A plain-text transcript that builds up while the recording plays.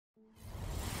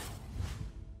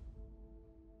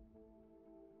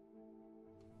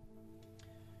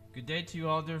Good day to you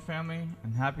all, dear family,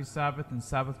 and happy Sabbath and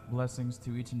Sabbath blessings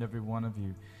to each and every one of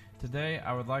you. Today,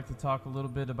 I would like to talk a little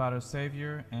bit about our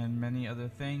Savior and many other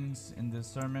things in this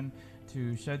sermon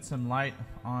to shed some light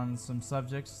on some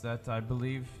subjects that I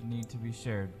believe need to be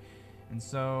shared. And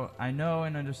so, I know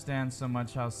and understand so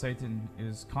much how Satan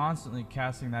is constantly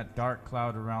casting that dark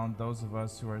cloud around those of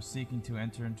us who are seeking to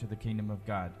enter into the kingdom of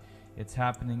God. It's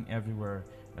happening everywhere.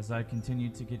 As I continue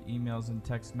to get emails and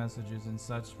text messages and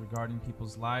such regarding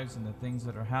people's lives and the things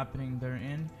that are happening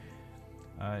therein,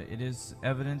 it is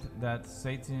evident that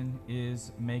Satan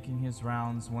is making his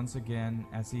rounds once again,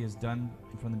 as he has done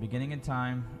from the beginning of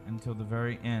time until the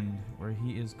very end, where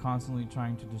he is constantly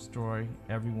trying to destroy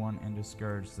everyone and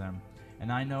discourage them.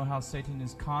 And I know how Satan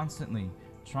is constantly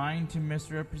trying to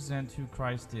misrepresent who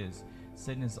Christ is.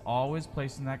 Satan is always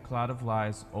placing that cloud of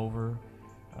lies over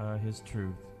his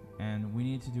truth. And we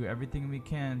need to do everything we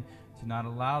can to not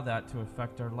allow that to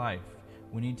affect our life.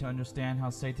 We need to understand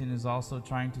how Satan is also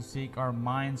trying to seek our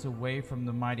minds away from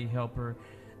the mighty helper,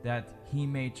 that he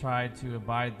may try to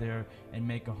abide there and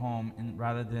make a home, and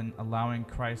rather than allowing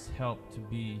Christ's help to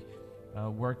be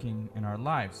working in our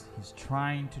lives. He's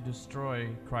trying to destroy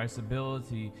Christ's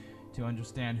ability to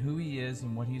understand who he is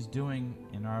and what he's doing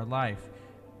in our life.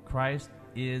 Christ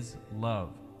is love.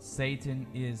 Satan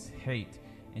is hate.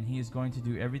 And he is going to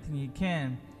do everything he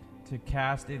can to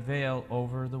cast a veil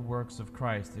over the works of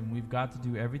Christ. And we've got to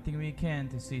do everything we can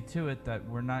to see to it that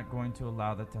we're not going to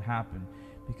allow that to happen.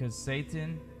 Because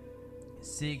Satan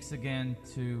seeks again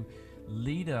to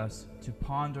lead us to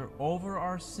ponder over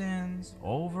our sins,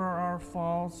 over our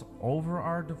faults, over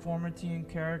our deformity in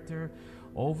character,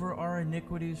 over our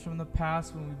iniquities from the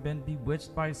past when we've been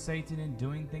bewitched by Satan and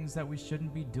doing things that we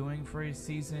shouldn't be doing for a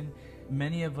season.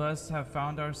 Many of us have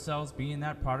found ourselves being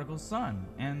that prodigal son,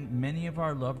 and many of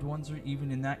our loved ones are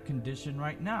even in that condition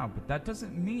right now. But that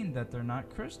doesn't mean that they're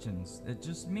not Christians. It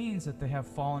just means that they have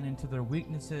fallen into their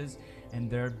weaknesses and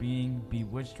they're being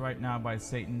bewitched right now by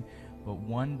Satan. But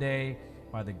one day,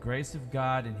 by the grace of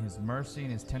God and his mercy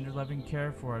and his tender loving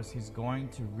care for us, he's going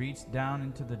to reach down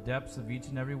into the depths of each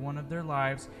and every one of their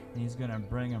lives, and he's going to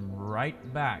bring them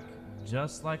right back,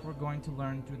 just like we're going to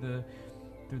learn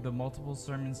through the multiple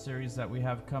sermon series that we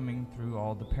have coming through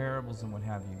all the parables and what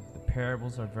have you. The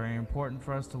parables are very important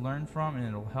for us to learn from, and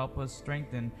it'll help us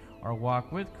strengthen our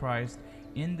walk with Christ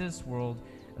in this world,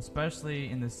 especially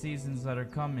in the seasons that are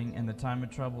coming and the time of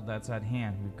trouble that's at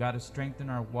hand. We've got to strengthen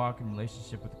our walk and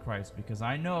relationship with Christ, because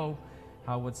I know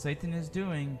how what Satan is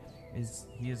doing is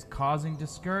he is causing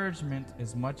discouragement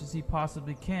as much as he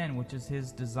possibly can, which is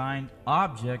his designed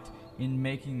object in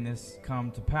making this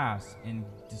come to pass, in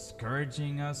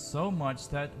discouraging us so much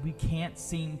that we can't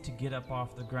seem to get up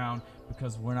off the ground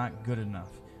because we're not good enough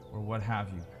or what have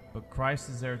you. But Christ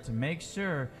is there to make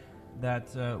sure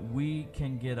that we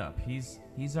can get up. He's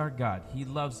our God. He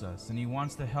loves us, and he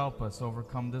wants to help us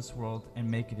overcome this world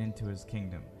and make it into his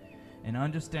kingdom. And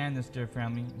understand this, dear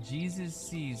family, Jesus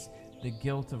sees the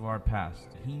guilt of our past.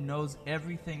 He knows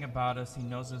everything about us. He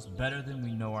knows us better than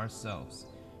we know ourselves.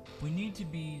 We need to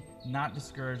be not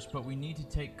discouraged, but we need to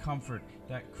take comfort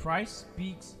that Christ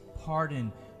speaks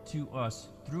pardon to us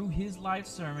through his life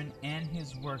sermon and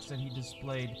his works that he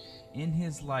displayed in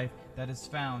his life that is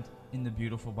found in the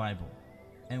beautiful Bible.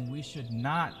 And we should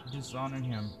not dishonor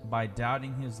him by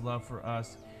doubting his love for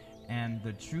us and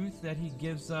the truth that he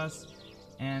gives us.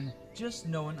 And just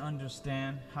know and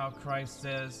understand how Christ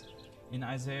says in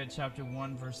Isaiah chapter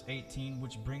 1 verse 18,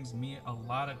 which brings me a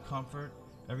lot of comfort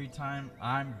every time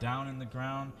I'm down in the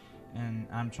ground and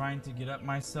I'm trying to get up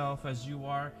myself as you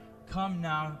are. Come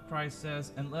now, Christ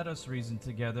says, and let us reason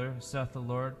together, saith the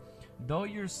Lord. Though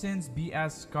your sins be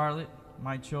as scarlet,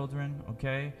 my children,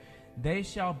 okay, they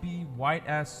shall be white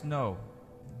as snow.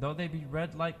 Though they be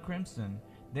red like crimson,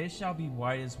 they shall be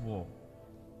white as wool.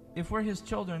 If we're his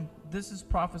children, this is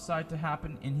prophesied to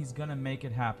happen, and he's going to make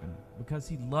it happen because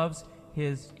he loves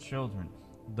his children,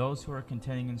 those who are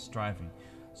contending and striving.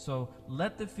 So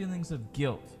let the feelings of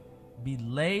guilt be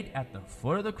laid at the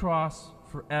foot of the cross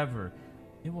forever.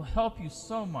 It will help you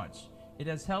so much. It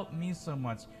has helped me so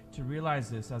much to realize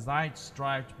this as I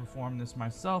strive to perform this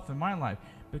myself in my life,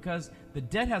 because the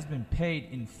debt has been paid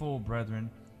in full, brethren.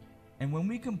 And when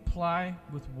we comply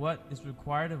with what is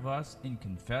required of us in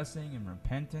confessing and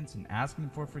repentance and asking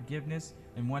for forgiveness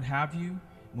and what have you,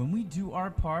 when we do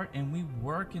our part and we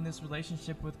work in this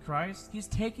relationship with Christ, he's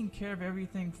taking care of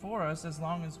everything for us as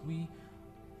long as we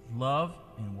love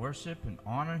and worship and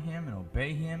honor him and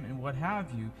obey him and what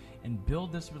have you, and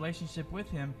build this relationship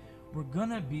with him. We're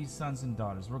gonna be sons and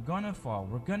daughters. We're gonna fall.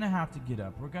 We're gonna have to get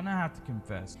up. We're gonna have to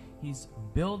confess. He's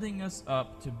building us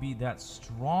up to be that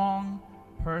strong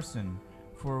person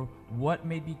for what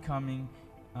may be coming,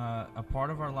 a part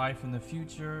of our life in the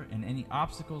future, and any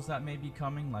obstacles that may be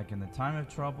coming, like in the time of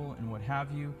trouble and what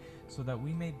have you, so that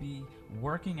we may be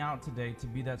working out today to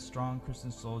be that strong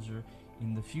Christian soldier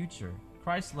in the future.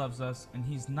 Christ loves us, and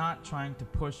he's not trying to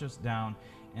push us down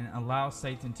and allow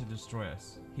Satan to destroy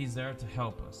us. He's there to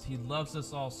help us. He loves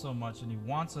us all so much, and he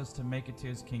wants us to make it to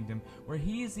his kingdom, where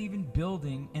he is even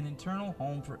building an eternal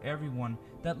home for everyone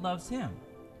that loves him.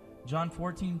 John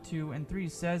 14:2-3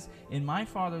 says, "In my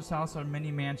Father's house are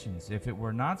many mansions. If it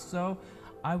were not so,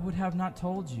 I would have not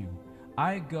told you.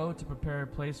 I go to prepare a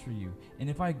place for you. And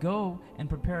if I go and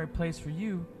prepare a place for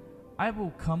you, I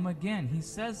will come again." He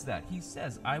says that. He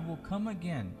says, "I will come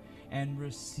again and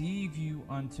receive you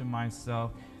unto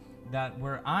myself, that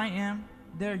where I am,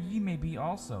 there ye may be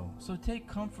also." So take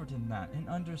comfort in that and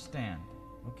understand.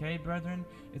 Okay, brethren?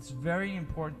 It's very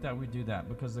important that we do that,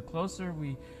 because the closer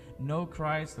we know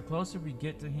Christ, the closer we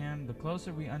get to him, the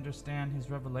closer we understand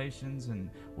his revelations and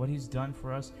what he's done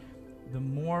for us, the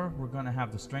more we're going to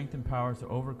have the strength and power to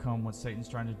overcome what Satan's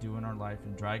trying to do in our life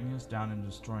and dragging us down and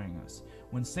destroying us.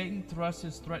 When Satan thrusts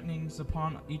his threatenings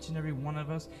upon each and every one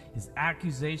of us, his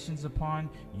accusations upon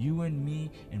you and me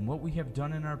and what we have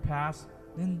done in our past,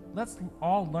 then let's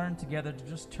all learn together to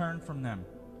just turn from them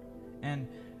and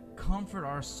comfort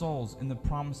our souls in the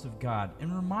promise of God,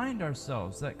 and remind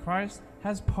ourselves that Christ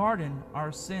has pardoned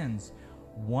our sins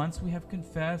once we have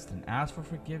confessed and asked for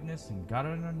forgiveness and got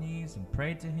on our knees and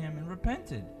prayed to him and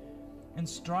repented and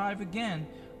strive again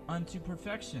unto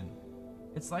perfection.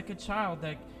 It's like a child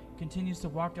that continues to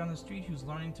walk down the street who's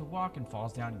learning to walk and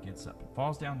falls down and gets up, and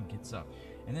falls down and gets up,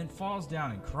 and then falls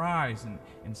down and cries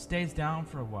and stays down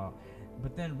for a while,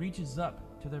 but then reaches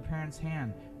up to their parent's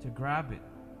hand to grab it.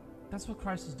 That's what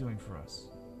Christ is doing for us.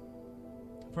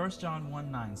 1 John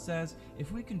 1:9 says,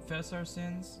 "If we confess our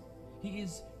sins, he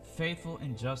is faithful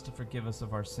and just to forgive us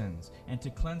of our sins and to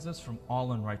cleanse us from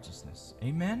all unrighteousness."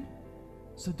 Amen?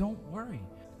 So don't worry.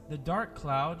 The dark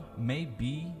cloud may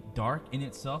be dark in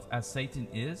itself, as Satan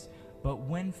is, but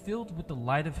when filled with the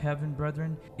light of heaven,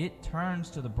 brethren, it turns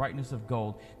to the brightness of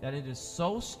gold, that it is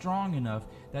so strong enough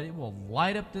that it will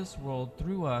light up this world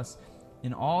through us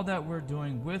in all that we're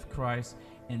doing with Christ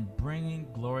and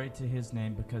bringing glory to his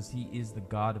name, because he is the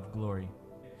God of glory.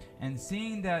 And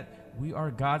seeing that we are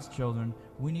God's children,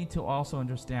 we need to also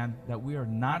understand that we are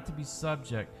not to be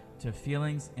subject to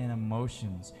feelings and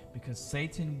emotions, because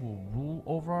Satan will rule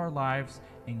over our lives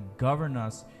and govern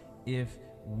us if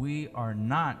we are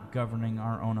not governing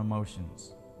our own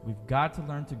emotions. We've got to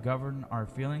learn to govern our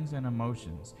feelings and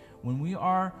emotions. When we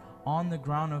are on the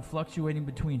ground of fluctuating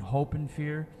between hope and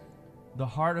fear, the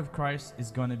heart of Christ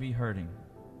is going to be hurting.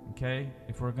 Okay,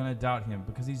 if we're going to doubt him,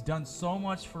 because he's done so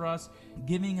much for us,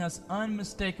 giving us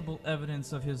unmistakable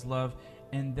evidence of his love,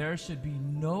 and there should be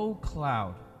no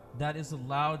cloud that is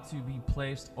allowed to be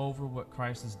placed over what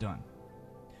Christ has done.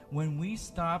 When we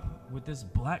stop with this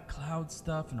black cloud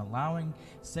stuff and allowing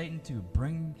Satan to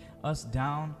bring us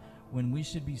down, when we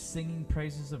should be singing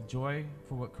praises of joy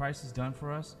for what Christ has done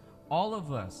for us, all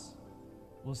of us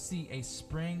will see a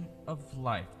spring of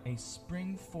life, a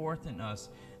spring forth in us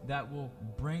that will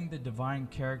bring the divine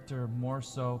character more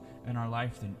so in our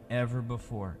life than ever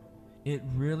before. It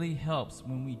really helps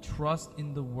when we trust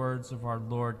in the words of our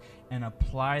Lord and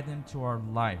apply them to our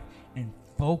life and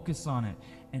focus on it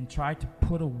and try to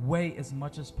put away as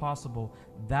much as possible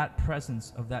that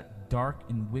presence of that dark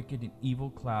and wicked and evil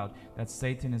cloud that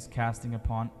Satan is casting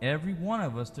upon every one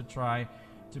of us to try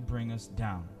to bring us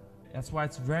down. That's why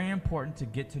it's very important to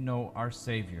get to know our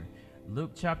Savior.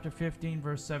 Luke chapter 15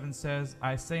 verse 7 says,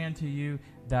 "I say unto you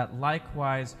that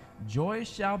likewise joy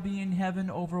shall be in heaven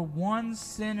over one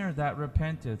sinner that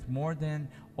repenteth, more than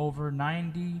over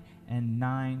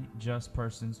 99 just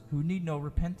persons who need no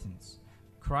repentance."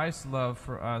 Christ's love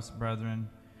for us, brethren,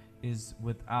 is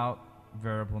without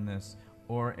variableness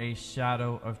or a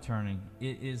shadow of turning.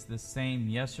 It is the same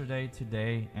yesterday,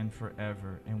 today, and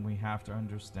forever, and we have to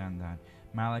understand that.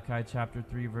 Malachi chapter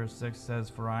 3 verse 6 says,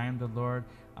 "For I am the Lord,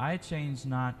 I change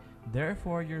not,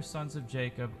 therefore your sons of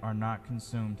Jacob are not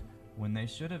consumed, when they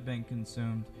should have been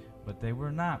consumed, but they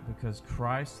were not, because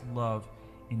Christ's love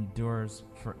endures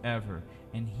forever."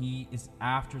 And he is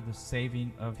after the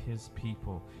saving of his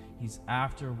people. He's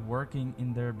after working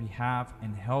in their behalf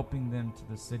and helping them to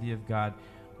the city of God,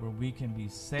 where we can be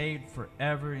saved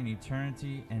forever in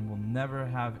eternity and will never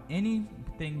have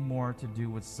anything more to do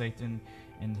with Satan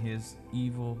and his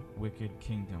evil, wicked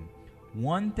kingdom.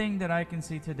 One thing that I can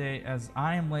see today as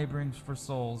I am laboring for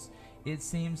souls, it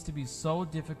seems to be so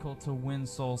difficult to win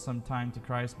souls sometime to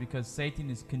Christ, because Satan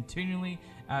is continually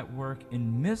at work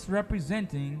in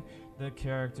misrepresenting the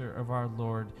character of our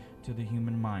Lord to the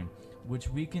human mind, which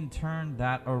we can turn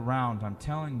that around. I'm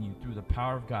telling you, through the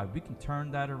power of God, we can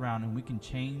turn that around and we can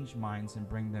change minds and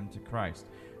bring them to Christ.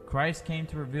 Christ came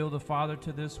to reveal the Father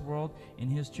to this world in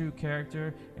his true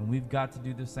character, and we've got to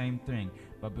do the same thing.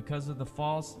 But because of the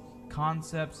false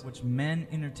concepts which men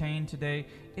entertain today,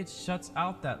 it shuts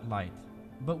out that light.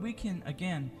 But we can,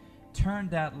 again, turn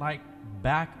that light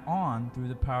back on through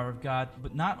the power of God,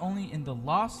 but not only in the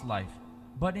lost life,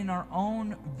 but in our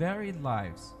own very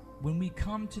lives. When we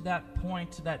come to that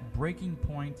point, to that breaking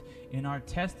point in our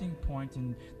testing point,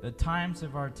 in the times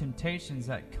of our temptations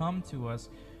that come to us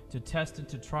to test and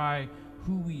to try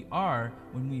who we are,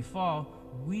 when we fall,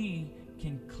 we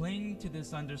can cling to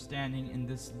this understanding and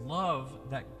this love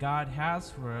that God has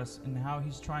for us, and how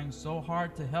he's trying so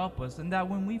hard to help us, and that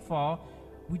when we fall,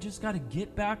 we just got to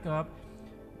get back up,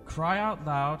 cry out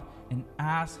loud, and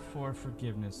ask for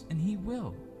forgiveness, and he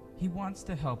will. He wants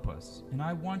to help us, and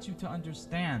I want you to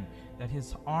understand that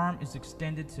his arm is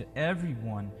extended to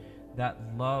everyone that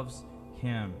loves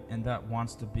him and that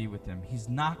wants to be with him. He's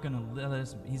not going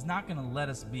to let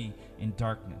us be in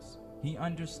darkness. He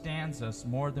understands us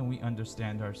more than we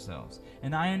understand ourselves.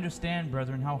 And I understand,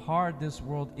 brethren, how hard this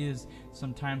world is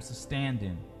sometimes to stand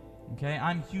in. Okay?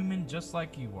 I'm human just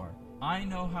like you are. I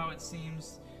know how it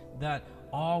seems that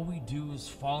all we do is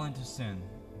fall into sin.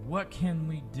 What can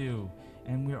we do?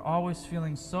 And we're always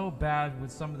feeling so bad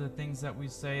with some of the things that we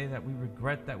say, that we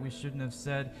regret that we shouldn't have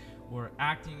said, or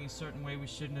acting a certain way we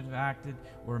shouldn't have acted,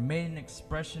 or made an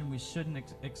expression we shouldn't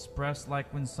express,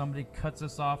 like when somebody cuts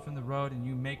us off in the road and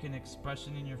you make an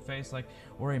expression in your face, like,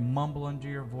 or a mumble under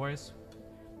your voice.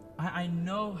 I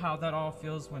know how that all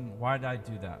feels when, why did I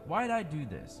do that? Why did I do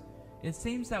this? It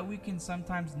seems that we can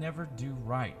sometimes never do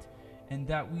right, and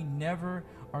that we never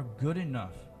are good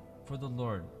enough for the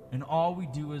Lord. And all we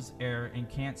do is err and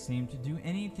can't seem to do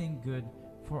anything good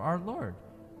for our Lord.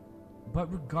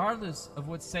 But regardless of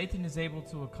what Satan is able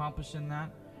to accomplish in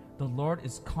that, the Lord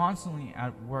is constantly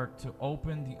at work to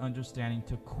open the understanding,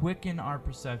 to quicken our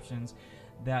perceptions,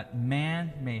 that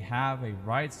man may have a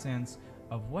right sense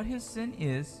of what his sin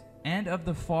is, and of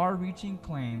the far-reaching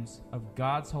claims of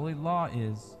God's holy law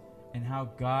is, and how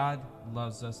God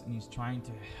loves us, and he's trying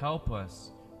to help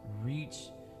us reach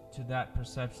to that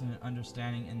perception and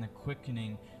understanding and the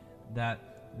quickening,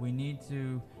 that we need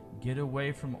to get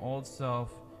away from old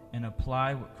self and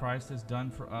apply what Christ has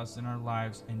done for us in our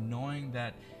lives, and knowing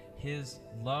that his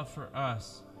love for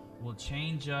us will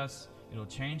change us, it'll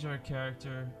change our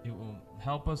character, it will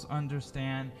help us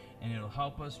understand, and it'll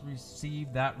help us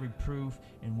receive that reproof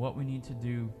in what we need to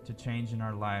do to change in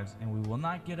our lives. And we will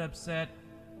not get upset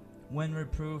when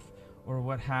reproof or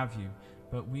what have you,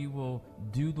 but we will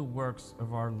do the works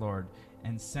of our Lord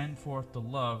and send forth the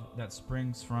love that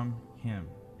springs from him.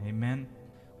 Amen.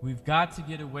 We've got to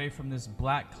get away from this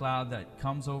black cloud that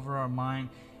comes over our mind,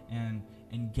 and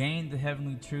gain the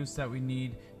heavenly truths that we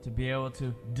need to be able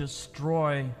to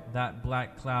destroy that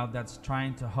black cloud that's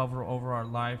trying to hover over our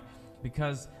life.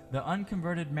 Because the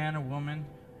unconverted man or woman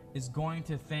is going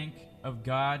to think of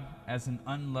God as an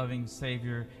unloving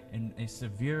Savior, and a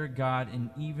severe God,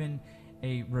 and even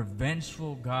a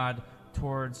revengeful God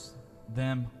towards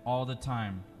them all the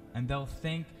time. And they'll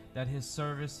think that his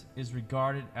service is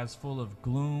regarded as full of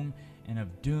gloom and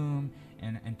of doom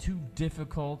and too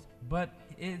difficult. But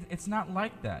it's not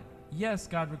like that. Yes,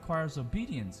 God requires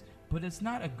obedience, but it's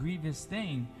not a grievous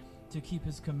thing to keep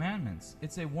his commandments.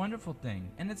 It's a wonderful thing,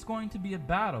 and it's going to be a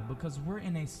battle, because we're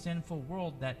in a sinful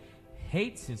world that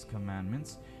hates his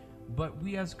commandments. But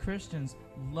we as Christians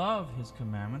love his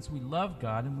commandments. We love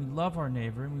God, and we love our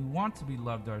neighbor, and we want to be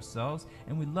loved ourselves,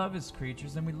 and we love his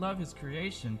creatures, and we love his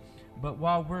creation. But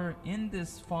while we're in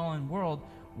this fallen world,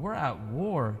 we're at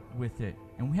war with it.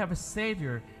 And we have a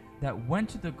Savior that went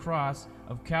to the cross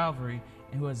of Calvary,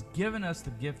 and who has given us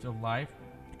the gift of life,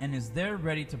 and is there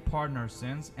ready to pardon our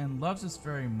sins, and loves us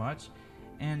very much.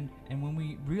 And when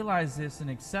we realize this and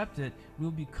accept it, we'll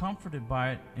be comforted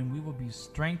by it, and we will be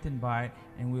strengthened by it,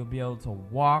 and we'll be able to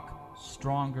walk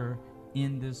stronger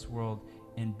in this world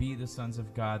and be the sons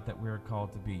of God that we are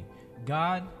called to be.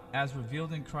 God, as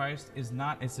revealed in Christ, is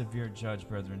not a severe judge,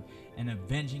 brethren, an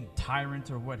avenging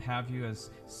tyrant or what have you, as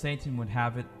Satan would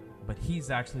have it, but he's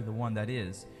actually the one that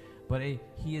is. But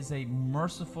he is a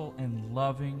merciful and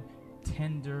loving,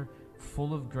 tender,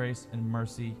 full of grace and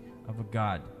mercy of a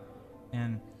God.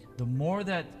 And the more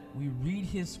that we read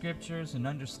his scriptures and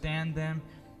understand them,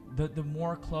 the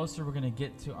more closer we're going to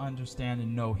get to understand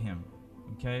and know him.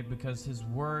 Okay? Because his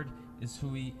word is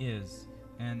who he is.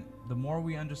 And the more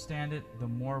we understand it, the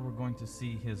more we're going to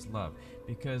see his love.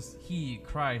 Because he,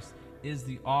 Christ, is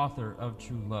the author of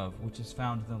true love, which is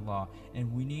found in the law.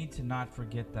 And we need to not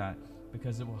forget that,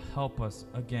 because it will help us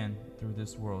again through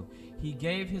this world. He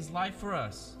gave his life for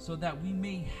us so that we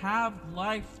may have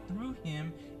life through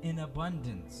him in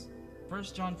abundance.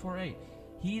 1 John 4:8.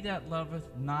 He that loveth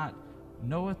not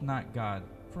knoweth not God,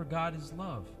 for God is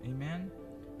love. Amen.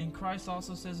 And Christ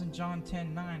also says in John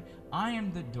 10:9, I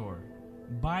am the door.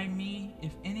 By me,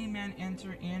 if any man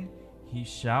enter in, he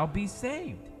shall be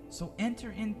saved. So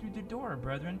enter in through the door,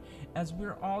 brethren, as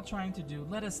we're all trying to do.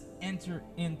 Let us enter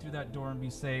in through that door and be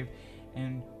saved,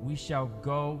 and we shall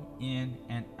go in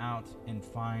and out and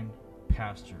find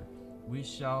pasture. We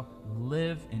shall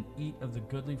live and eat of the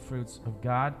goodly fruits of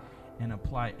God and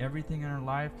apply everything in our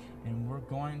life, and we're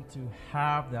going to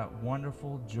have that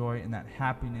wonderful joy and that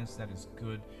happiness that is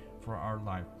good for our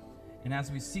life. And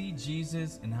as we see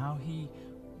Jesus and how he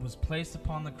was placed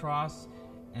upon the cross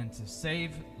and to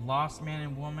save lost man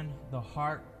and woman, the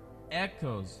heart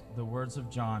echoes the words of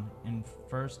John in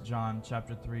 1 John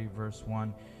chapter 3 verse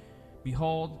 1.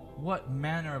 Behold, what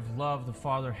manner of love the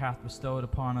Father hath bestowed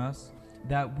upon us,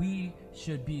 that we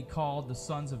should be called the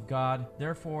sons of God.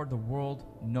 Therefore the world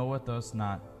knoweth us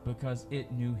not, because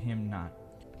it knew him not.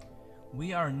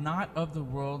 We are not of the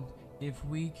world if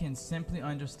we can simply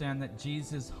understand that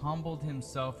Jesus humbled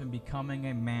himself in becoming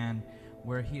a man,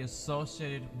 where he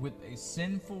associated with a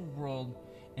sinful world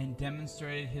and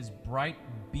demonstrated his bright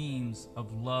beams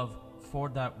of love for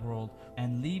that world,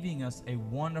 and leaving us a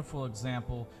wonderful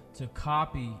example to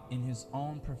copy in his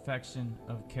own perfection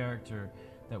of character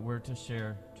that we're to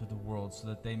share to the world, so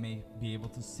that they may be able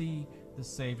to see the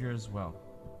Savior as well.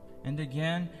 And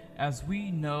again, as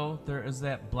we know there is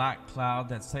that black cloud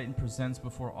that Satan presents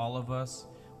before all of us,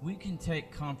 we can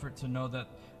take comfort to know that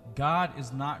God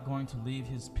is not going to leave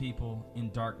his people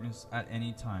in darkness at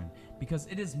any time, because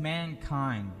it is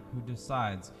mankind who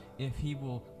decides if he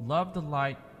will love the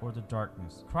light or the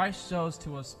darkness. Christ shows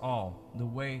to us all the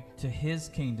way to his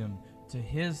kingdom, to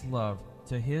his love,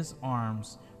 to his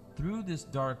arms, through this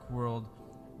dark world,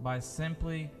 by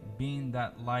simply being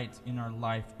that light in our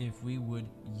life, if we would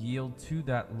yield to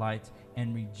that light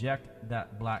and reject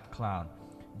that black cloud.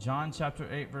 John chapter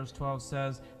 8 verse 12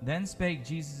 says, Then spake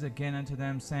Jesus again unto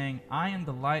them, saying, I am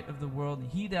the light of the world.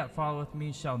 He that followeth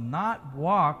me shall not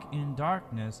walk in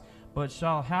darkness, but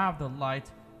shall have the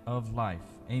light of life.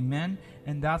 Amen.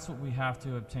 And that's what we have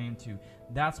to obtain to.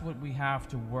 That's what we have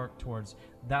to work towards.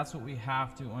 That's what we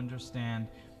have to understand.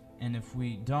 And if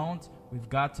we don't, we've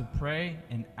got to pray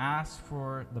and ask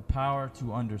for the power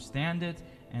to understand it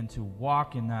and to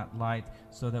walk in that light,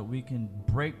 so that we can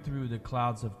break through the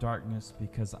clouds of darkness,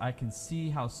 because I can see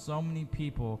how so many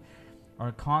people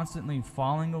are constantly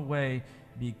falling away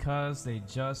because they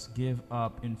just give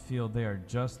up and feel they are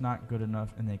just not good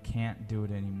enough and they can't do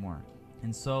it anymore.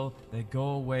 And so they go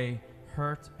away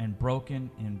hurt and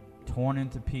broken and torn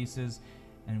into pieces,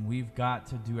 and we've got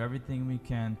to do everything we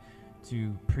can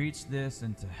to preach this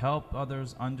and to help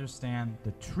others understand the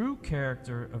true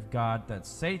character of God that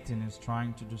Satan is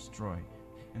trying to destroy.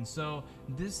 And so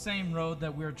this same road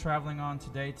that we're traveling on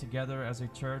today together as a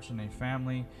church and a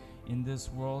family in this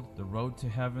world, the road to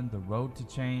heaven, the road to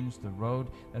change, the road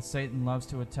that Satan loves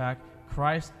to attack,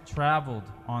 Christ traveled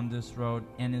on this road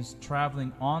and is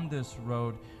traveling on this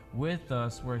road with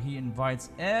us, where he invites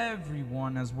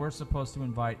everyone as we're supposed to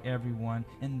invite everyone.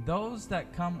 And those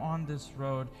that come on this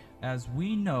road, as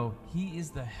we know, he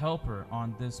is the helper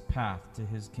on this path to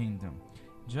his kingdom.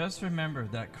 Just remember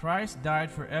that Christ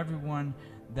died for everyone,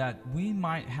 that we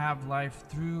might have life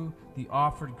through the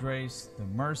offered grace, the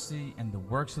mercy, and the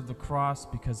works of the cross,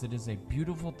 because it is a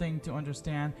beautiful thing to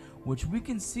understand, which we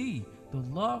can see the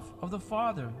love of the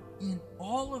Father in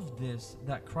all of this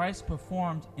that Christ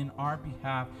performed in our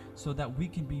behalf, so that we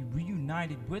can be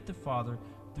reunited with the Father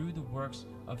through the works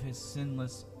of his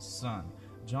sinless Son.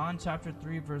 John chapter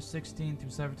 3 verse 16 through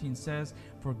 17 says,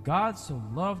 For God so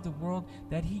loved the world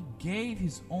that he gave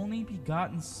his only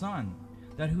begotten Son,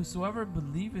 that whosoever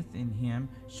believeth in him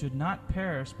should not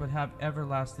perish, but have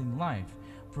everlasting life.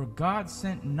 For God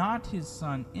sent not his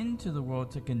Son into the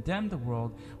world to condemn the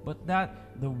world, but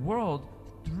that the world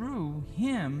through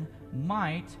him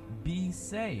might be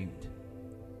saved.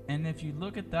 And if you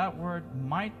look at that word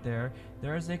might there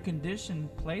is a condition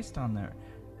placed on there.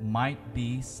 Might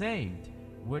be saved,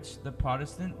 which the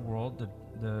Protestant world,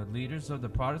 the leaders of the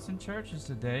Protestant churches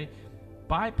today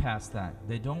bypass that.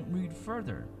 They don't read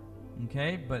further.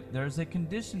 Okay, but there's a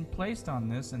condition placed on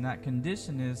this, and that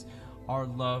condition is our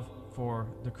love for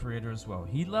the Creator as well.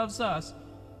 He loves us,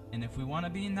 and if we want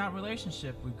to be in that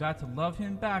relationship, we've got to love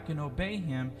him back and obey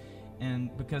him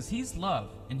And because he's love,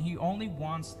 and he only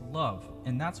wants love,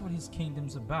 and that's what his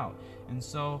kingdom's about. And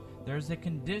so there's a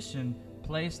condition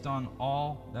placed on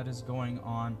all that is going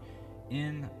on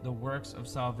in the works of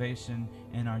salvation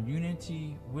and our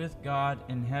unity with God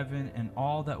in heaven, and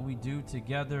all that we do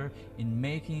together in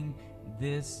making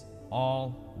this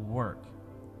all work.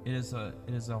 It is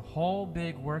a whole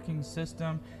big working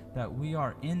system that we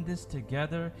are in this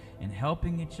together and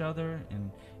helping each other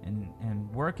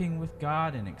and working with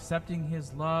God and accepting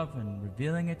his love and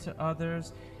revealing it to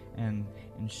others and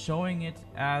showing it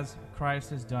as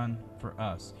Christ has done for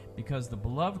us. Because the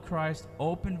beloved Christ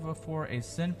opened before a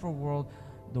sinful world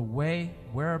the way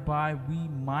whereby we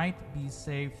might be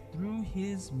saved through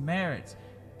his merits,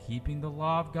 keeping the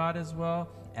law of God as well,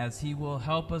 as he will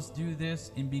help us do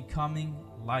this in becoming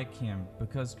like him.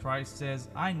 Because Christ says,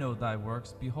 I know thy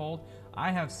works. Behold,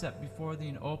 I have set before thee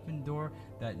an open door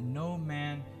that no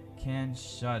man can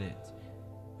shut it.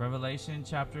 Revelation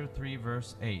chapter 3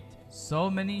 verse 8. So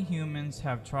many humans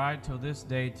have tried till this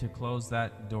day to close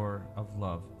that door of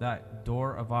love, that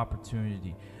door of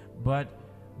opportunity, but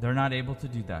they're not able to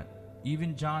do that.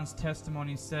 Even John's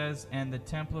testimony says, and the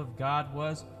temple of God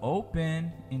was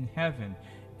open in heaven,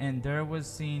 and there was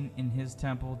seen in his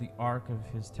temple the ark of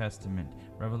his testament.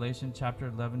 Revelation chapter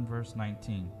 11 verse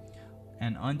 19.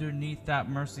 And underneath that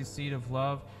mercy seat of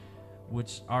love,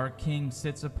 which our King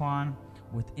sits upon,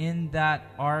 within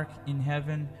that ark in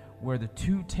heaven, where the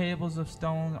two tables of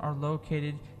stone are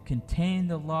located, containing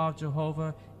the law of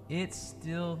Jehovah, it's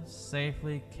still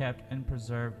safely kept and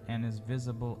preserved, and is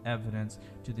visible evidence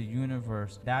to the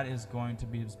universe that is going to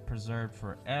be preserved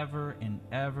forever and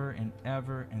ever and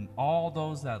ever. And all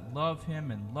those that love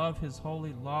him and love his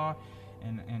holy law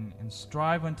and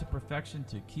strive unto perfection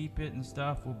to keep it and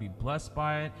stuff will be blessed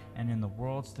by it and in the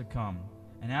worlds to come.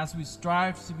 And as we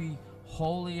strive to be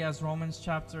holy, as Romans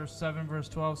chapter 7 verse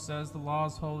 12 says, the law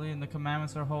is holy and the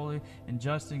commandments are holy and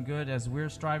just and good, as we're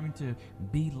striving to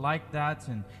be like that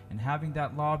and having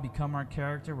that law become our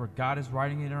character, where God is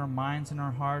writing it in our minds and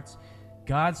our hearts,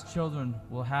 God's children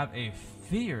will have a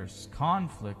fierce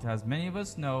conflict, as many of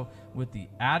us know, with the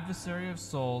adversary of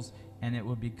souls, and it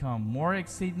will become more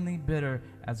exceedingly bitter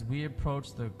as we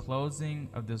approach the closing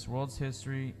of this world's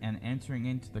history and entering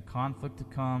into the conflict to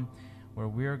come, where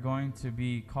we are going to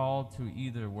be called to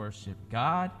either worship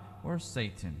God or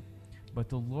Satan. But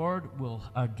the Lord will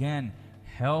again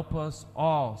help us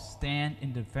all stand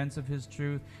in defense of his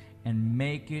truth and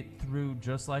make it through,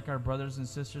 just like our brothers and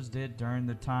sisters did during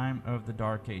the time of the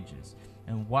Dark Ages.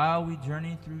 And while we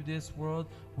journey through this world,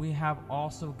 we have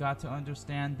also got to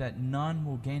understand that none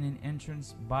will gain an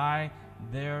entrance by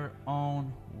their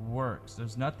own works.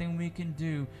 There's nothing we can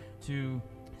do to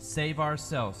save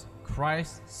ourselves.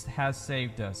 Christ has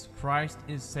saved us. Christ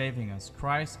is saving us.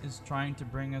 Christ is trying to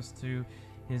bring us to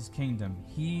his kingdom.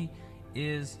 He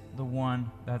is the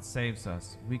one that saves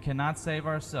us. We cannot save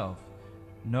ourselves.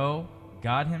 No,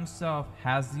 God himself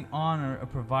has the honor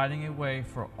of providing a way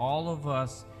for all of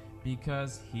us,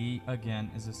 because he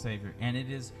again is a Savior. And it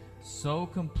is so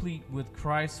complete with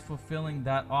Christ fulfilling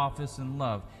that office in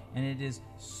love. And it is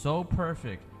so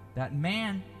perfect that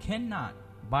man cannot,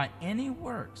 by any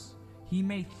works he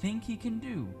may think he can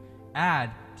do,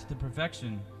 add to the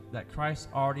perfection that Christ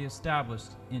already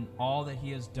established in all that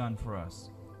he has done for us.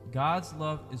 God's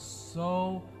love is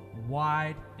so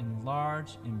wide and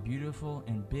large and beautiful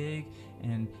and big,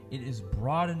 and it is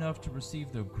broad enough to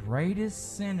receive the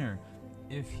greatest sinner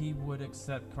if he would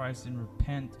accept Christ and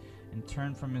repent and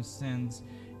turn from his sins.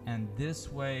 And this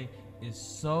way is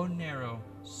so narrow,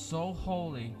 so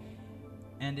holy,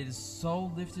 and it is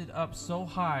so lifted up so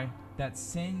high that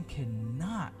sin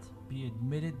cannot be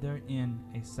admitted therein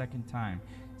a second time.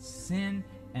 Sin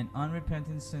and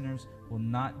unrepentant sinners will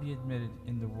not be admitted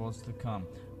in the worlds to come.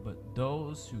 But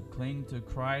those who cling to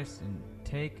Christ and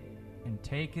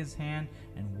take his hand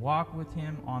and walk with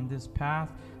him on this path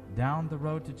down the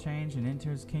road to change and into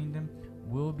his kingdom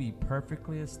will be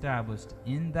perfectly established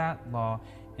in that law,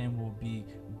 and will be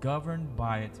governed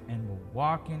by it, and will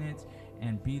walk in it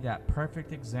and be that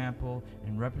perfect example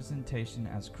and representation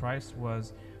as Christ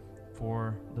was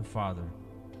for the Father.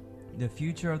 The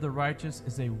future of the righteous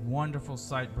is a wonderful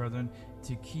sight, brethren,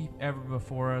 to keep ever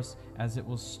before us, as it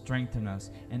will strengthen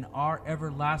us. And our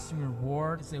everlasting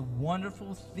reward is a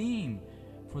wonderful theme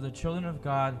for the children of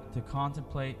God to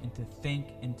contemplate and to think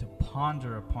and to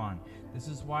ponder upon. This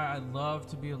is why I love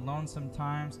to be alone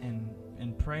sometimes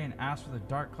and pray and ask for the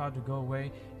dark cloud to go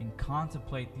away and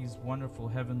contemplate these wonderful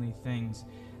heavenly things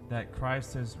that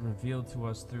Christ has revealed to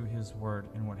us through his word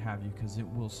and what have you, because it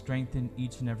will strengthen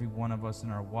each and every one of us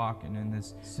in our walk and in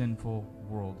this sinful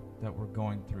world that we're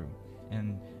going through.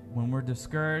 And when we're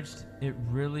discouraged, it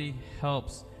really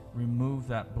helps remove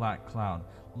that black cloud.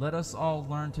 Let us all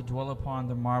learn to dwell upon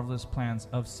the marvelous plans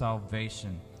of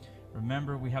salvation.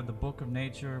 Remember, we have the book of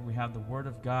nature, we have the Word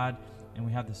of God, and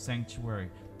we have the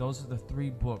sanctuary. Those are the 3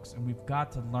 books, and we've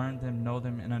got to learn them, know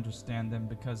them, and understand them,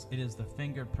 because it is the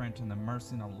fingerprint and the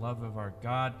mercy and the love of our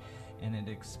God, and it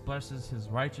expresses His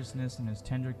righteousness and His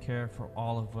tender care for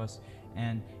all of us,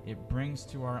 and it brings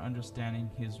to our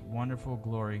understanding His wonderful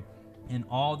glory and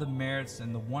all the merits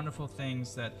and the wonderful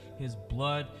things that His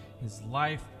blood, His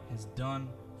life has done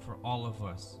for all of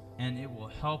us. And it will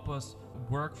help us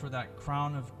work for that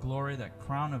crown of glory, that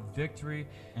crown of victory,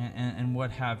 and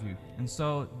what have you. And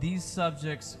so these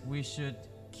subjects we should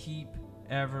keep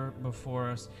ever before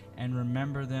us and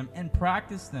remember them and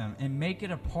practice them and make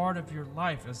it a part of your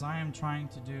life, as I am trying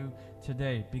to do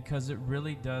today, because it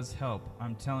really does help,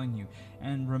 I'm telling you.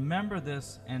 And remember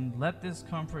this and let this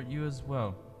comfort you as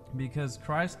well, because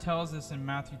Christ tells us in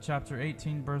Matthew chapter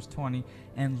 18 verse 20,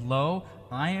 "And lo,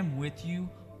 I am with you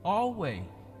always,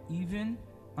 even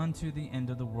unto the end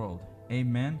of the world."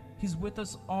 Amen. He's with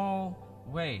us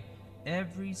always,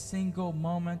 every single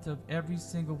moment of every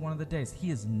single one of the days. He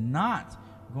is not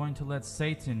going to let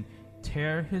Satan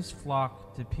tear his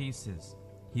flock to pieces.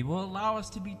 He will allow us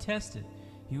to be tested.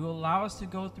 He will allow us to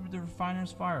go through the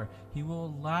refiner's fire. He will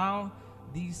allow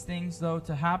these things, though,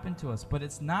 to happen to us, but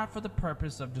it's not for the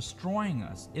purpose of destroying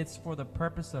us. It's for the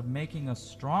purpose of making us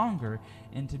stronger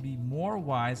and to be more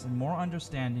wise and more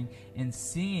understanding and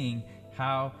seeing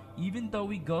how even though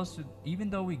we go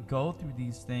through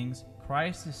these things,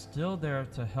 Christ is still there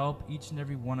to help each and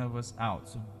every one of us out.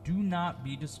 So do not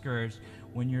be discouraged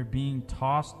when you're being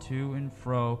tossed to and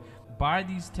fro by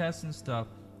these tests and stuff.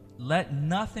 Let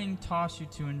nothing toss you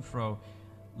to and fro.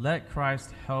 Let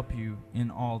Christ help you in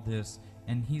all this,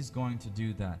 and He's going to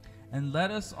do that. And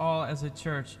let us all as a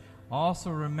church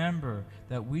also remember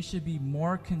that we should be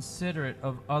more considerate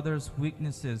of others'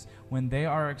 weaknesses when they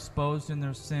are exposed in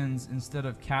their sins, instead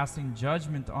of casting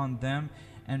judgment on them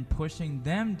and pushing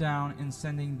them down and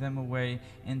sending them away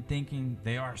and thinking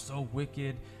they are so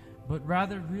wicked, but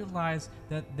rather realize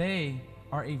that they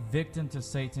are a victim to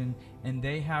Satan and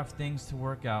they have things to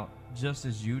work out just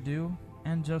as you do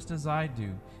and just as I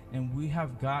do. And we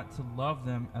have got to love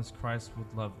them as Christ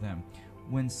would love them.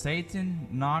 When Satan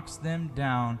knocks them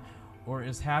down or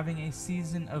is having a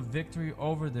season of victory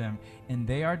over them and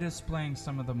they are displaying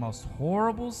some of the most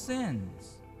horrible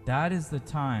sins, that is the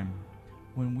time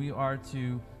when we are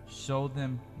to show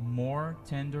them more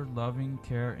tender, loving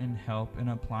care and help, and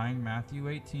applying Matthew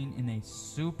 18 in a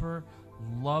super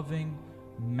loving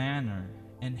manner,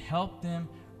 and help them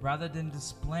rather than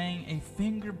displaying a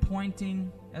finger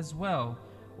pointing as well,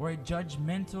 or a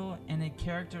judgmental and a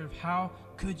character of how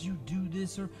could you do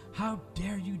this, or how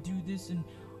dare you do this, and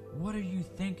what are you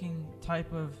thinking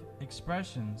type of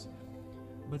expressions,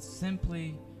 but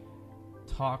simply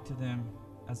talk to them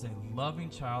as a loving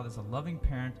child, as a loving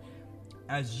parent,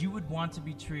 as you would want to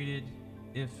be treated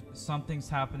if something's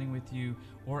happening with you,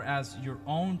 or as your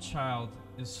own child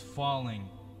is falling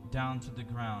down to the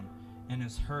ground and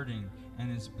is hurting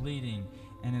and is bleeding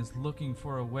and is looking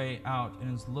for a way out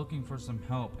and is looking for some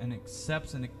help and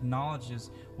accepts and acknowledges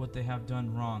what they have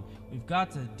done wrong. We've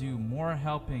got to do more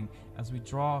helping as we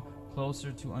draw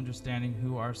closer to understanding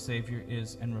who our Savior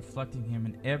is and reflecting Him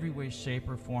in every way, shape,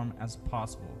 or form as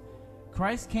possible.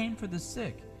 Christ came for the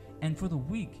sick and for the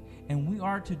weak, and we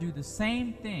are to do the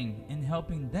same thing in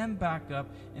helping them back up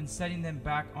and setting them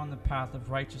back on the path of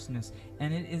righteousness.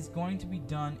 And it is going to be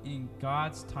done in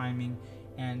God's timing,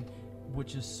 and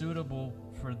which is suitable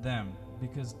for them,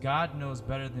 because God knows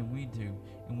better than we do,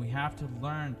 and we have to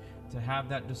learn to have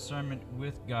that discernment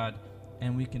with God,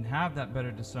 and we can have that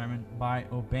better discernment by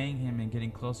obeying Him and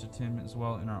getting closer to Him as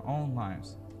well in our own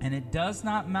lives. And it does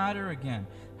not matter, again,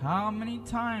 how many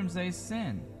times they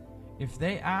sin. If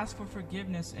they ask for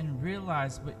forgiveness and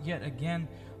realize, but yet again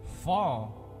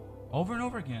fall over and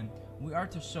over again, we are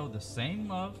to show the same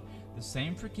love, the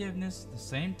same forgiveness, the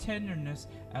same tenderness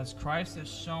as Christ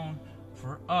has shown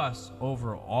for us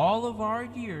over all of our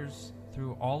years,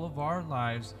 through all of our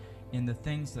lives, in the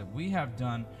things that we have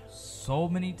done so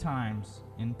many times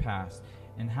in past.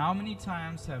 And how many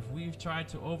times have we tried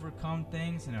to overcome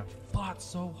things and have fought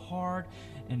so hard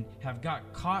and have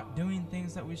got caught doing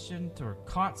things that we shouldn't, or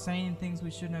caught saying things we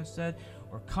shouldn't have said,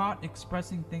 or caught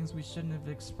expressing things we shouldn't have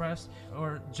expressed,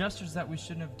 or gestures that we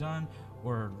shouldn't have done,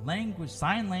 or language,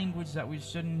 sign language that we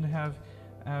shouldn't have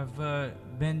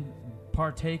been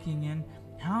partaking in.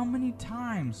 How many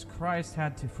times Christ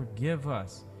had to forgive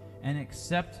us and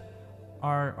accept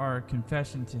our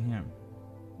confession to Him?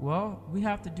 Well, we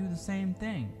have to do the same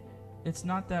thing. It's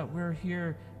not that we're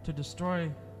here to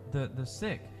destroy the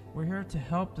sick. We're here to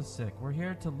help the sick. We're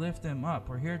here to lift them up.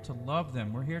 We're here to love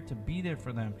them. We're here to be there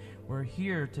for them. We're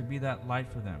here to be that light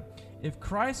for them. If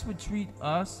Christ would treat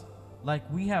us like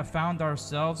we have found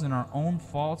ourselves in our own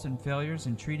faults and failures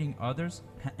in treating others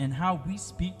and how we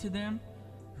speak to them,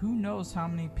 who knows how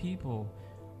many people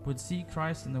would see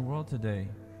Christ in the world today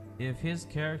if his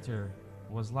character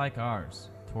was like ours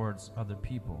towards other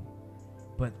people.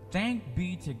 But thank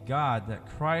be to God that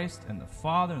Christ and the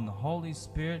Father and the Holy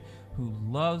Spirit,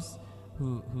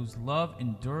 whose love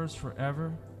endures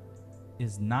forever,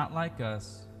 is not like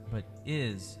us, but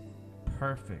is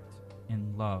perfect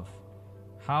in love.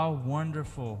 How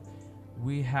wonderful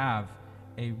we have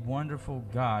a wonderful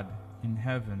God in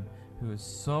heaven who is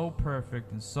so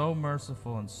perfect and so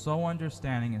merciful and so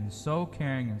understanding and so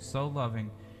caring and so loving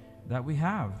that we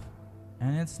have.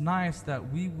 And it's nice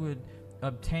that we would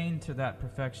obtain to that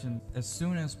perfection as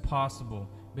soon as possible,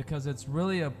 because it's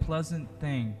really a pleasant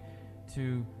thing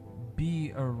to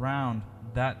be around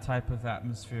that type of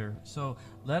atmosphere. So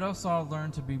let us all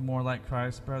learn to be more like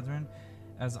Christ, brethren,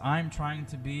 as I'm trying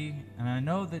to be, and I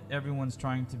know that everyone's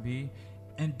trying to be.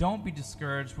 And don't be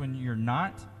discouraged when you're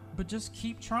not, but just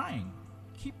keep trying.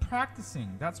 Keep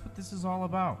practicing. That's what this is all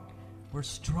about. We're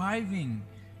striving,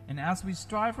 and as we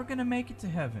strive, we're going to make it to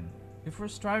heaven. If we're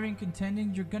striving,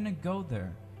 contending, you're going to go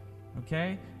there.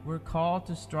 Okay? We're called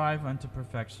to strive unto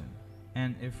perfection.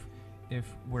 And if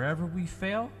wherever we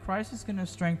fail, Christ is going to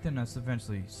strengthen us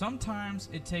eventually. Sometimes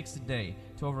it takes a day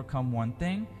to overcome one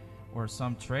thing or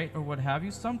some trait or what have you.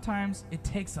 Sometimes it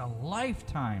takes a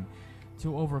lifetime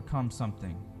to overcome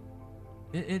something.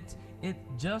 It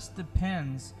just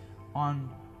depends on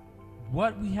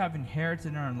what we have inherited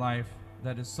in our life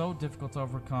that is so difficult to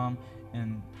overcome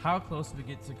and how close we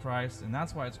get to Christ. And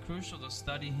that's why it's crucial to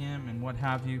study him and what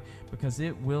have you, because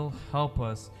it will help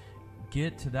us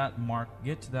get to that mark,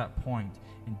 get to that point.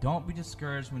 And don't be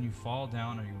discouraged when you fall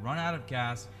down or you run out of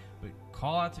gas, but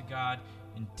call out to God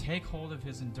and take hold of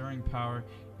his enduring power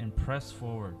and press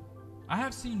forward. I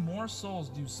have seen more souls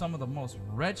do some of the most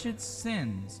wretched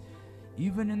sins,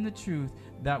 even in the truth,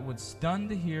 that would stun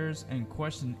the hearers and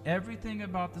question everything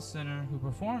about the sinner who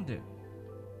performed it,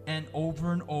 and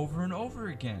over and over and over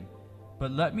again.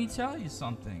 But let me tell you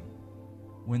something.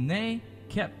 When they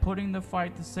kept putting the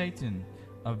fight to Satan,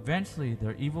 eventually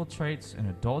their evil traits and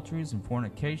adulteries and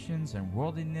fornications and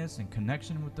worldliness and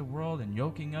connection with the world and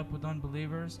yoking up with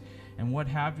unbelievers and what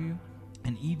have you,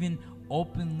 and even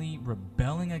openly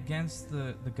rebelling against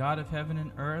the God of heaven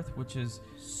and earth, which is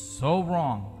so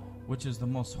wrong, which is the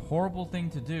most horrible thing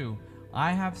to do.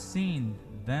 I have seen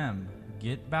them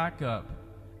get back up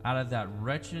out of that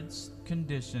wretched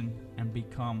condition and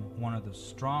become one of the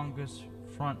strongest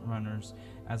front runners,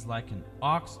 as like an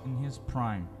ox in his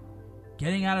prime,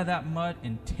 getting out of that mud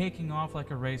and taking off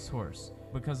like a racehorse.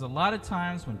 Because a lot of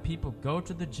times when people go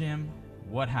to the gym,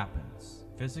 what happens?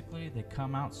 Physically, they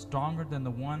come out stronger than the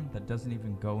one that doesn't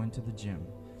even go into the gym.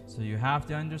 So you have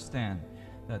to understand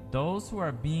that those who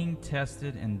are being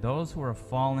tested and those who are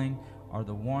falling are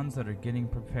the ones that are getting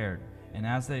prepared. And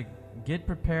as they get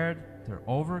prepared, they're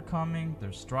overcoming,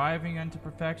 they're striving unto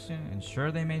perfection, and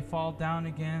sure, they may fall down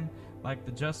again like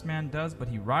the just man does, but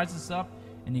he rises up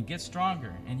and he gets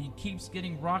stronger, and he keeps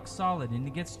getting rock solid, and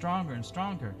he gets stronger and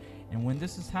stronger. And when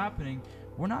this is happening,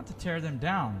 we're not to tear them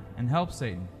down and help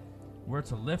Satan. We're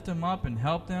to lift them up and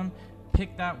help them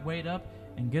pick that weight up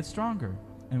and get stronger.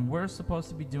 And we're supposed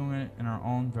to be doing it in our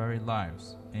own very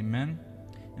lives. Amen?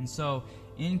 And so,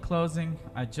 in closing,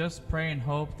 I just pray and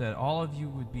hope that all of you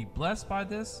would be blessed by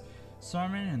this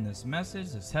sermon and this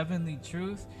message, this heavenly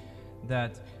truth,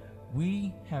 that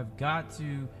we have got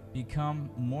to become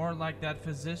more like that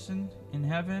physician in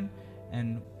heaven,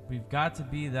 and we've got to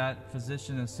be that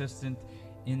physician assistant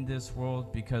in this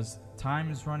world, because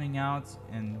time is running out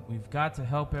and we've got to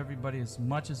help everybody as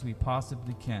much as we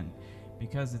possibly can.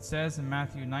 Because it says in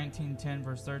Matthew 19:10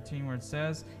 verse 13, where it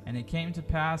says, "And it came to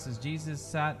pass, as Jesus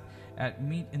sat at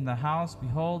meat in the house,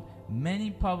 behold, many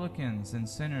publicans and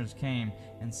sinners came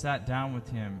and sat down with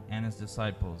him and his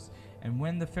disciples. And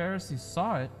when the Pharisees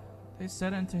saw it, they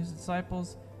said unto his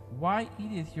disciples, Why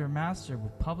eateth your master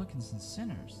with publicans and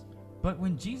sinners? But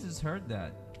when Jesus heard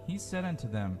that, he said unto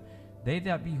them, They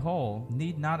that be whole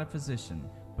need not a physician,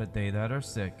 but they that are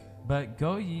sick. But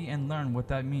go ye and learn what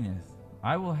that meaneth.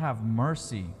 I will have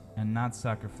mercy and not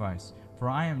sacrifice, for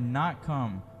I am not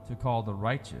come to call the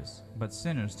righteous, but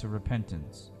sinners to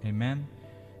repentance." Amen.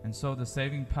 And so the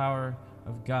saving power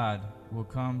of God will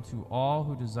come to all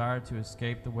who desire to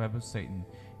escape the web of Satan.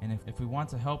 And if we want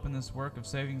to help in this work of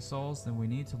saving souls, then we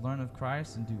need to learn of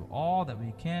Christ and do all that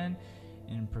we can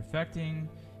in perfecting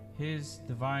His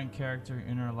divine character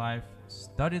in our life.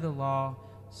 Study the law,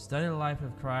 study the life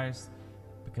of Christ,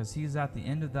 because He's at the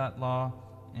end of that law,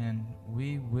 and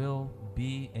we will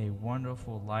be a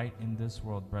wonderful light in this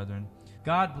world, brethren.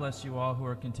 God bless you all who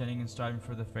are contending and striving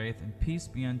for the faith, and peace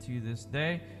be unto you this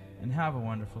day, and have a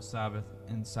wonderful Sabbath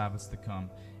and Sabbaths to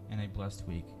come, and a blessed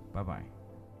week. Bye-bye.